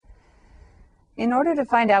In order to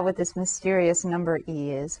find out what this mysterious number e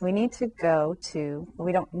is, we need to go to, well,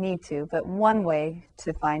 we don't need to, but one way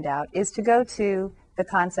to find out is to go to the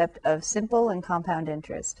concept of simple and compound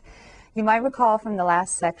interest. You might recall from the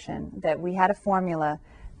last section that we had a formula.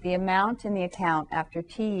 The amount in the account after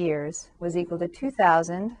t years was equal to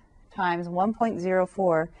 2,000 times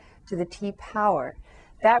 1.04 to the t power.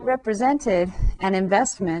 That represented an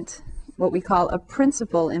investment, what we call a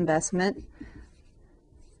principal investment,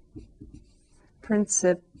 of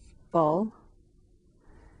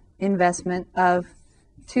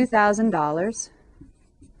 $2,000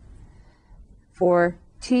 for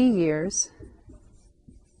t years.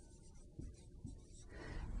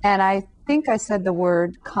 And I think I said the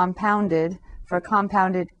word compounded, for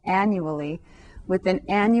compounded annually, with an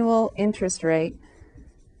annual interest rate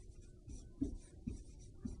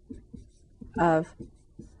of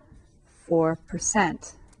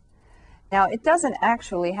 4%. Now, it doesn't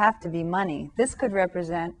actually have to be money. This could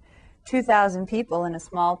represent 2,000 people in a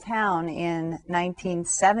small town in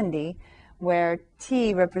 1970, where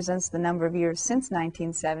T represents the number of years since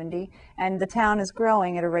 1970, and the town is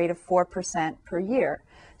growing at a rate of 4% per year.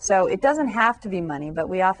 So it doesn't have to be money, but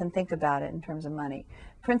we often think about it in terms of money.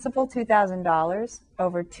 Principal $2,000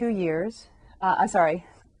 over 2 years,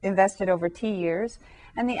 invested over T years,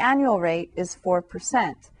 and the annual rate is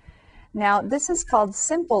 4%. Now, this is called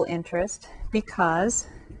simple interest because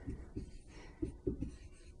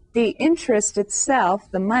the interest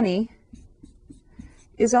itself, the money,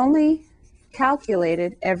 is only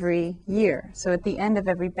calculated every year. So at the end of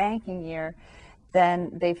every banking year,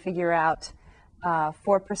 then they figure out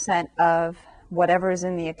 4% of whatever is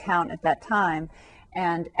in the account at that time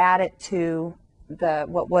and add it to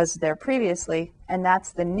what was there previously, and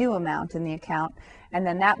that's the new amount in the account. And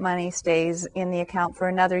then that money stays in the account for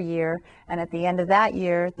another year, and at the end of that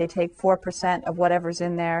year, they take 4% of whatever's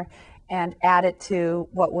in there and add it to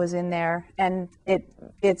what was in there. And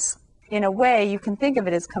it's, in a way, you can think of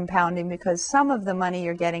it as compounding because some of the money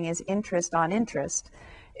you're getting is interest on interest.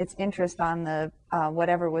 It's interest on the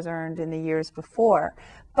whatever was earned in the years before.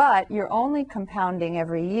 But you're only compounding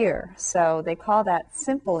every year, so they call that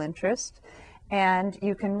simple interest. And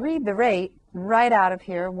you can read the rate right out of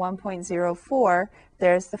here, 1.04,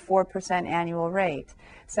 there's the 4% annual rate.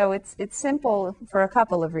 So it's simple for a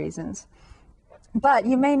couple of reasons. But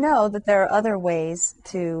you may know that there are other ways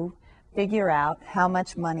to figure out how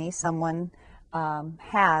much money someone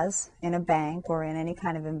has in a bank or in any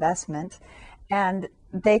kind of investment. And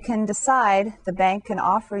they can decide, the bank can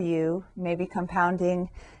offer you maybe compounding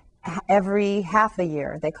every half a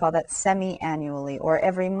year. They call that semi-annually, or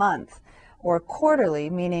every month, or quarterly,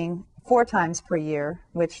 meaning 4 times per year,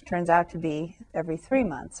 which turns out to be every 3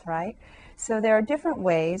 months, right? So there are different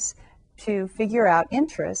ways to figure out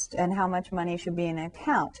interest and how much money should be in an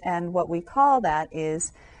account. And what we call that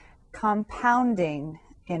is compounding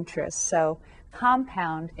interest. So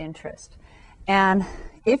compound interest. And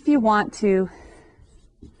if you want to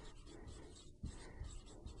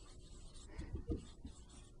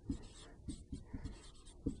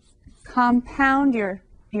compound your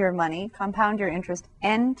money, compound your interest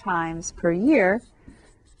n times per year,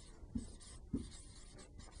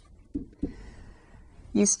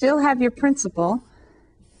 you still have your principal,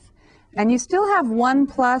 and you still have 1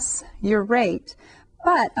 plus your rate.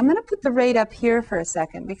 But I'm going to put the rate up here for a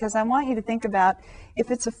second because I want you to think about if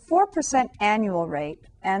it's a 4% annual rate,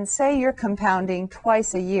 and say you're compounding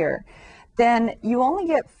twice a year, then you only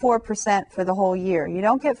get 4% for the whole year. You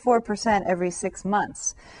don't get 4% every 6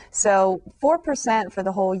 months. So 4% for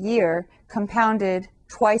the whole year, compounded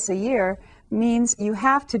twice a year, means you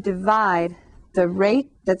have to divide the rate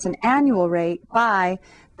that's an annual rate by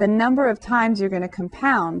the number of times you're going to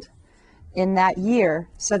compound in that year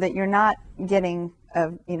so that you're not getting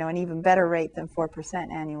an even better rate than 4%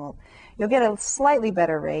 annual. You'll get a slightly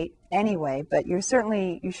better rate anyway, but you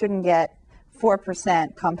shouldn't get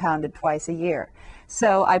 4% compounded twice a year.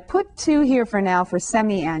 So I put 2 here for now for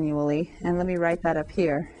semi-annually, and let me write that up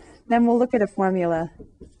here. Then we'll look at a formula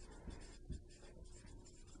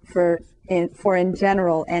for in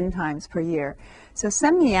general n times per year. So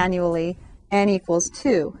semi-annually, n equals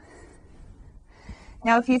 2.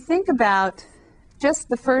 Now if you think about just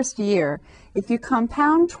the first year, if you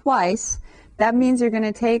compound twice, that means you're going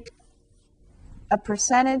to take a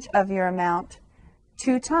percentage of your amount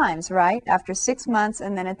 2 times, right? After 6 months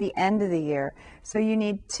and then at the end of the year. So you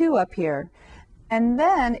need 2 up here. And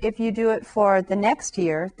then if you do it for the next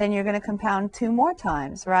year, then you're going to compound 2 more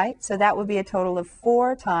times, right? So that would be a total of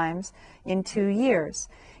 4 times in 2 years.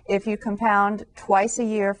 If you compound twice a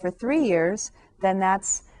year for 3 years, then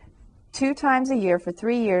that's 2 times a year for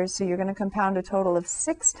 3 years, so you're going to compound a total of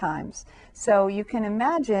 6 times. So you can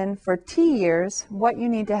imagine for t years what you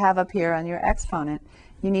need to have up here on your exponent.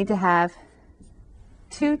 You need to have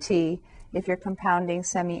 2t if you're compounding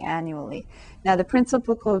semi-annually. Now the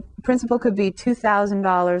principal could be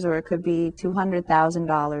 $2,000 or it could be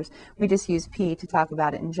 $200,000. We just use p to talk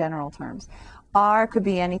about it in general terms. R could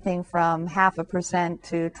be anything from 0.5%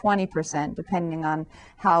 to 20%, depending on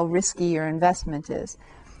how risky your investment is.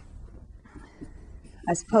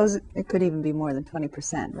 I suppose it could even be more than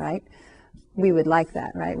 20%, right? We would like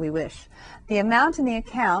that, right? We wish. The amount in the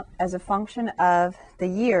account as a function of the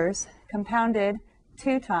years compounded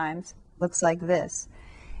 2 times looks like this.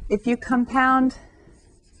 If you compound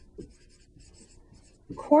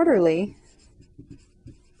quarterly,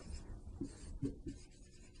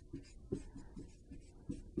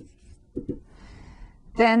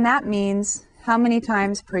 then that means how many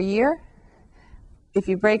times per year? If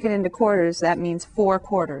you break it into quarters, that means 4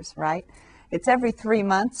 quarters, right? It's every 3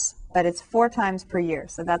 months, but it's 4 times per year,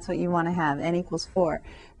 so that's what you want to have, n equals 4.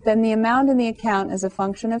 Then the amount in the account as a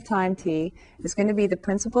function of time t is going to be the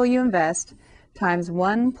principal you invest times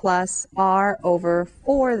 1 plus r over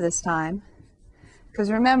 4 this time. Because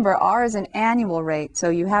remember, r is an annual rate, so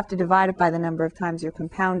you have to divide it by the number of times you're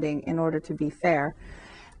compounding in order to be fair.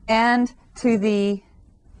 And to the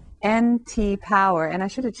nt power, and I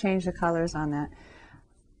should have changed the colors on that,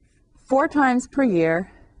 4 times per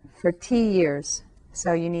year for t years.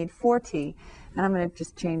 So you need 4t. And I'm going to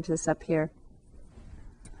just change this up here.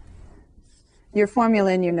 Your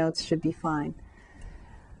formula in your notes should be fine.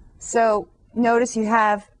 So notice you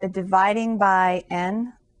have a dividing by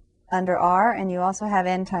n under r, and you also have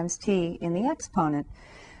n times t in the exponent.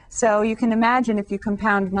 So you can imagine if you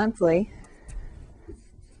compound monthly,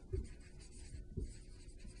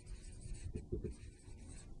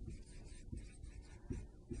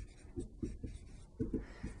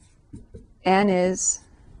 n is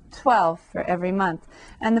 12 for every month.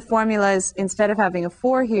 And the formula is, instead of having a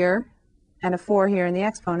 4 here and a 4 here in the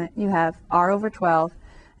exponent, you have r over 12,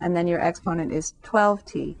 and then your exponent is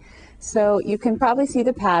 12t. So you can probably see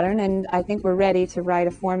the pattern, and I think we're ready to write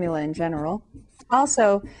a formula in general.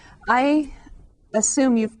 Also, I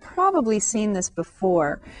assume you've probably seen this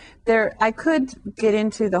before. I could get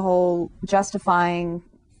into the whole justifying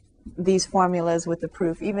these formulas with the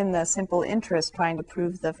proof, even the simple interest, trying to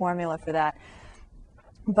prove the formula for that.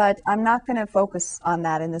 But I'm not going to focus on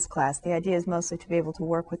that in this class. The idea is mostly to be able to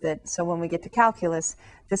work with it, so when we get to calculus,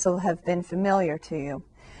 this will have been familiar to you.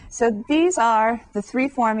 So these are the 3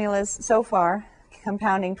 formulas so far,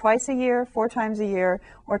 compounding twice a year, 4 times a year,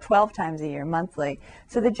 or 12 times a year, monthly.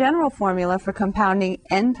 So the general formula for compounding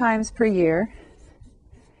n times per year,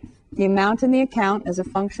 the amount in the account as a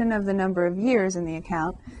function of the number of years in the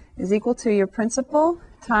account, is equal to your principal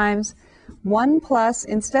times 1 plus,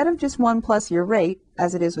 instead of just 1 plus your rate,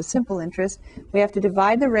 as it is with simple interest, we have to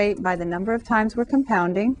divide the rate by the number of times we're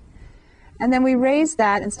compounding. And then we raise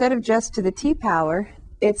that, instead of just to the t power,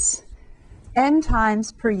 it's n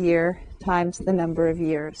times per year times the number of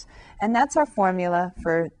years. And that's our formula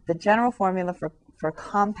for the general formula for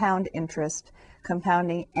compound interest,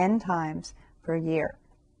 compounding n times per year.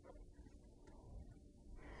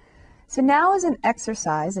 So now as an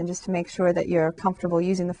exercise, and just to make sure that you're comfortable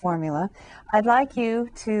using the formula, I'd like you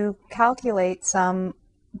to calculate some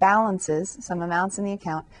balances, some amounts in the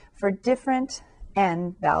account, for different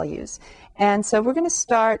n values. And so we're going to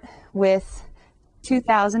start with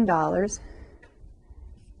 $2,000.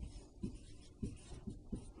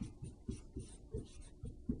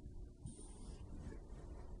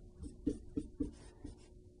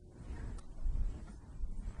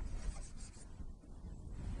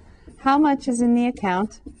 How much is in the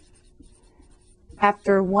account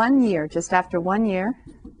after 1 year, just after 1 year?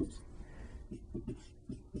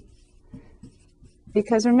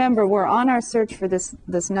 Because remember, we're on our search for this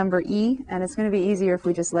number e, and it's going to be easier if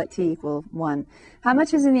we just let t equal 1. How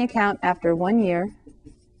much is in the account after 1 year?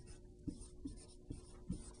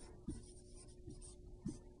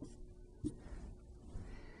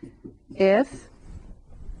 If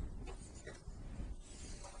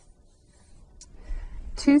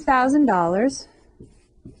 $2,000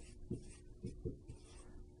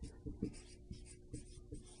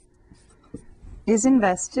 is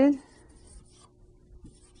invested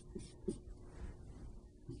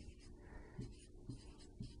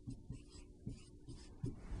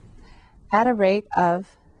at a rate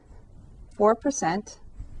of 4%,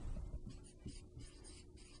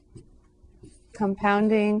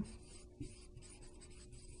 compounding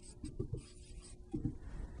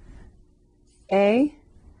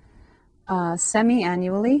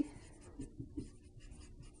semi-annually,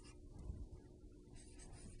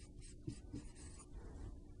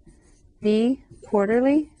 B,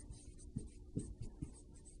 quarterly,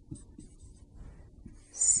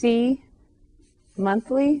 C,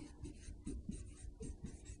 monthly,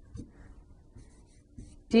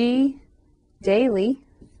 D, daily.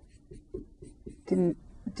 Didn't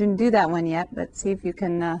do that one yet, but see if you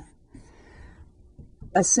can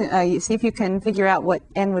see if you can figure out what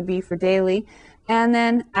N would be for daily, and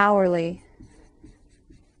then hourly.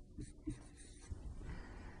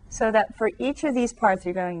 So that for each of these parts,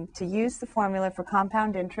 you're going to use the formula for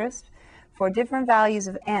compound interest for different values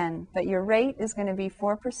of N, but your rate is going to be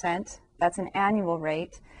 4%. That's an annual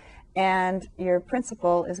rate. And your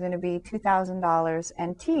principal is going to be $2,000.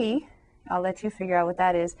 And T, I'll let you figure out what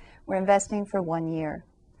that is. We're investing for 1 year.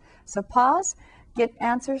 So pause, get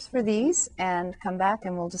answers for these, and come back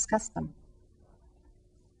and we'll discuss them.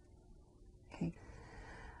 Okay.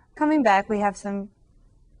 Coming back, we have some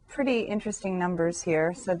pretty interesting numbers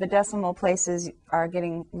here. So the decimal places are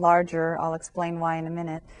getting larger. I'll explain why in a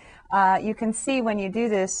minute. You can see when you do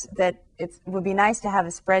this that it would be nice to have a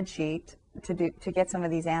spreadsheet to get some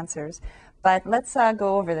of these answers. But let's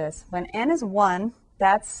go over this. When N is 1,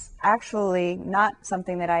 that's actually not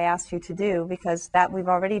something that I asked you to do because that we've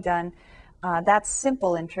already done. That's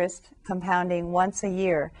simple interest, compounding once a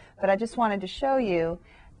year. But I just wanted to show you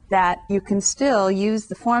that you can still use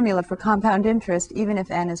the formula for compound interest even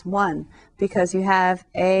if N is 1, because you have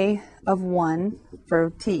A of 1 for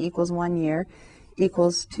T equals 1 year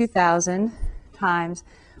equals 2,000 times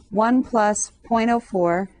 1 plus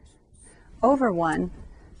 0.04 over 1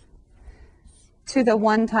 to the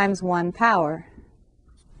 1 times 1 power.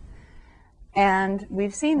 And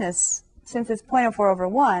we've seen this. Since it's 0.04 over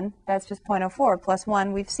 1, that's just 0.04 plus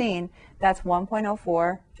 1 we've seen. That's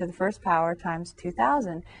 1.04 to the first power times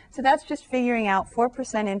 2,000. So that's just figuring out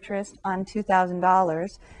 4% interest on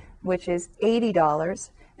 $2,000, which is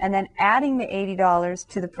 $80, and then adding the $80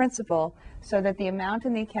 to the principal so that the amount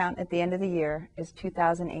in the account at the end of the year is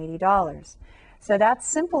 $2,080. So that's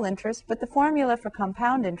simple interest, but the formula for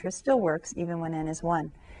compound interest still works even when N is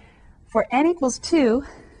 1. For N equals 2,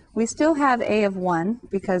 we still have A of 1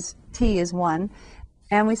 because T is 1,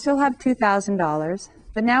 and we still have $2,000,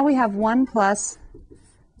 but now we have 1 plus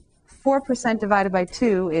 4% divided by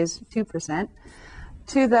 2 is 2%,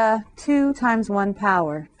 to the 2 times 1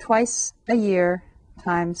 power, twice a year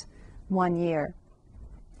times 1 year.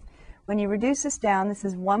 When you reduce this down, this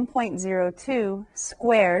is 1.02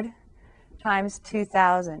 squared times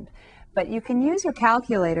 2,000. But you can use your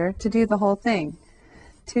calculator to do the whole thing.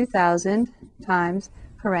 2,000 times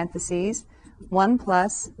parentheses 1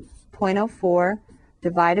 plus 0.04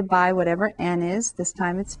 divided by whatever N is, this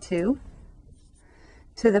time it's 2,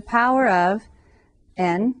 to the power of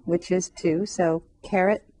N, which is 2, so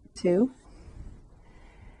caret 2.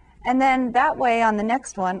 And then that way on the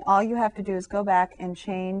next one, all you have to do is go back and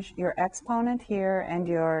change your exponent here and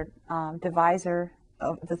your divisor,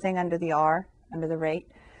 of the thing under the R, under the rate,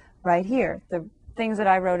 right here. The things that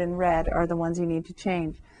I wrote in red are the ones you need to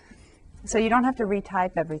change. So you don't have to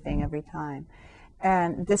retype everything every time.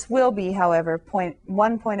 And this will be, however,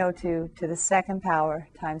 1.02 to the second power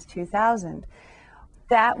times 2,000.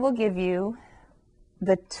 That will give you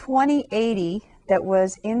the 2080 that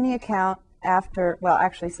was in the account after, well,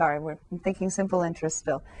 actually, sorry, I'm thinking simple interest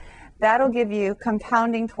still. That'll give you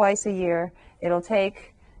compounding twice a year. It'll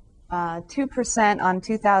take 2% on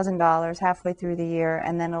 $2,000 halfway through the year,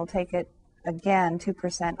 and then it'll take it again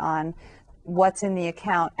 2% on what's in the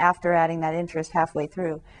account after adding that interest halfway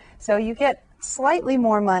through. So you get slightly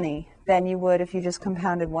more money than you would if you just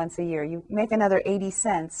compounded once a year. You make another 80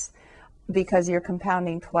 cents because you're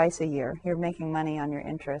compounding twice a year. You're making money on your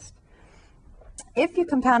interest. If you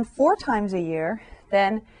compound 4 times a year,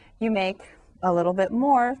 then you make a little bit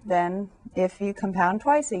more than if you compound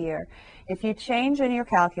twice a year. If you change in your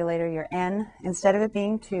calculator your N, instead of it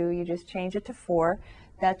being 2, you just change it to 4.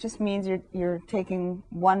 That just means you're taking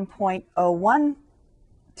 1.01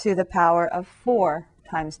 to the power of 4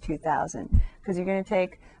 times 2,000, because you're going to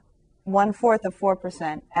take 1/4 of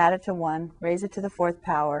 4%, add it to 1, raise it to the 4th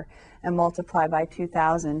power, and multiply by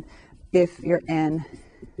 2,000 if your N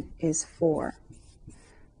is 4.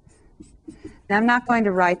 Now I'm not going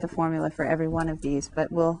to write the formula for every one of these,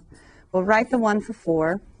 but we'll write the one for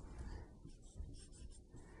 4,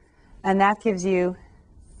 and that gives you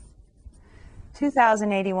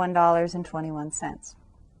 $2,081.21.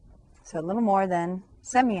 So a little more than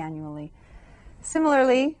semi-annually.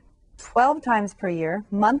 Similarly, 12 times per year,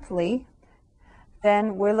 monthly,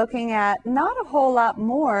 then we're looking at not a whole lot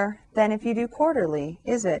more than if you do quarterly,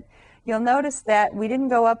 is it? You'll notice that we didn't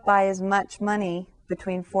go up by as much money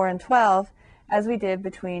between 4 and 12 as we did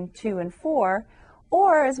between 2 and 4,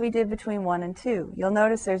 or as we did between 1 and 2. You'll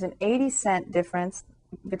notice there's an 80-cent difference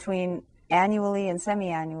between annually and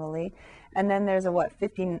semi-annually, and then there's a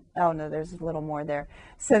 15, oh no, there's a little more there.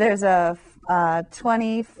 So there's a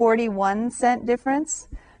 41 cent difference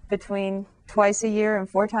between twice a year and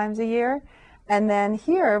 4 times a year. And then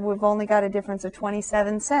here we've only got a difference of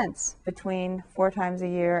 27 cents between 4 times a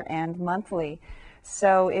year and monthly.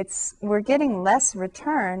 So we're getting less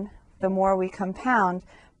return the more we compound,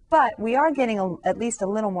 but we are getting at least a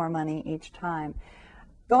little more money each time.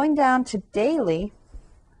 Going down to daily,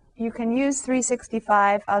 you can use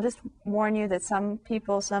 365. I'll just warn you that some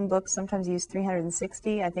books sometimes use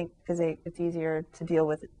 360, I think, because it's easier to deal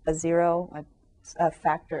with a zero, a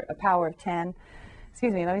factor, a power of 10.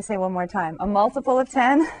 Excuse me, let me say one more time. A multiple of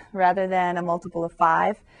 10 rather than a multiple of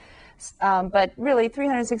 5. But really,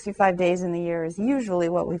 365 days in the year is usually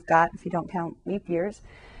what we've got if you don't count leap years.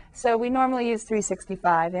 So we normally use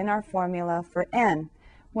 365 in our formula for n.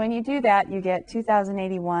 When you do that, you get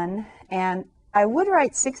 2,081, and I would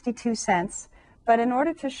write 62 cents, but in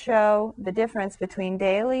order to show the difference between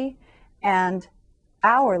daily and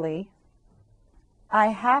hourly, I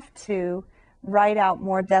have to write out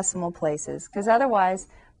more decimal places, because otherwise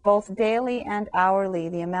both daily and hourly,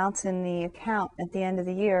 the amounts in the account at the end of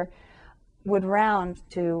the year, would round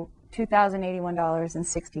to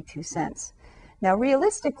 $2,081.62. Now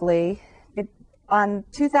realistically, on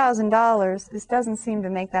 $2,000, this doesn't seem to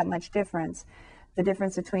make that much difference, the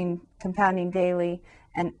difference between compounding daily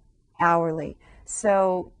and hourly.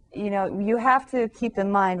 So, you have to keep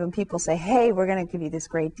in mind when people say, hey, we're going to give you this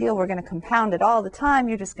great deal, we're going to compound it all the time,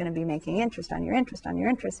 you're just going to be making interest on your interest on your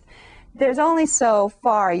interest. There's only so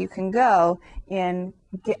far you can go in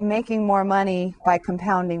making more money by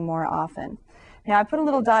compounding more often. Now, I put a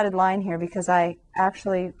little dotted line here because I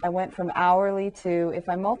went from hourly to, if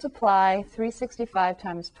I multiply 365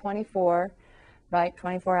 times 24, right,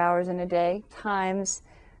 24 hours in a day, times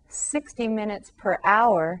 60 minutes per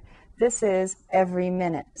hour, this is every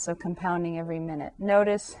minute, so compounding every minute.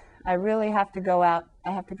 Notice I really have to go out,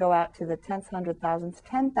 to the tenths, hundred thousandths,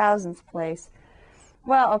 10,000th place.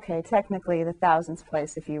 Well, okay, technically the thousandth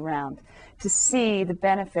place if you round, to see the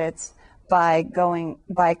benefits by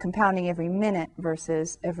compounding every minute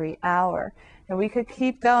versus every hour. And we could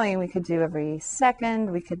keep going, we could do every second,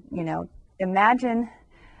 we could, imagine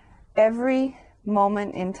every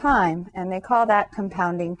moment in time, and they call that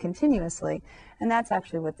compounding continuously. And that's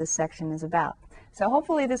actually what this section is about. So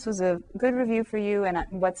hopefully this was a good review for you, and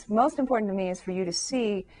what's most important to me is for you to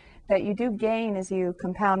see that you do gain as you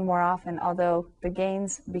compound more often, although the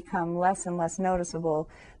gains become less and less noticeable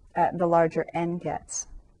the larger n gets.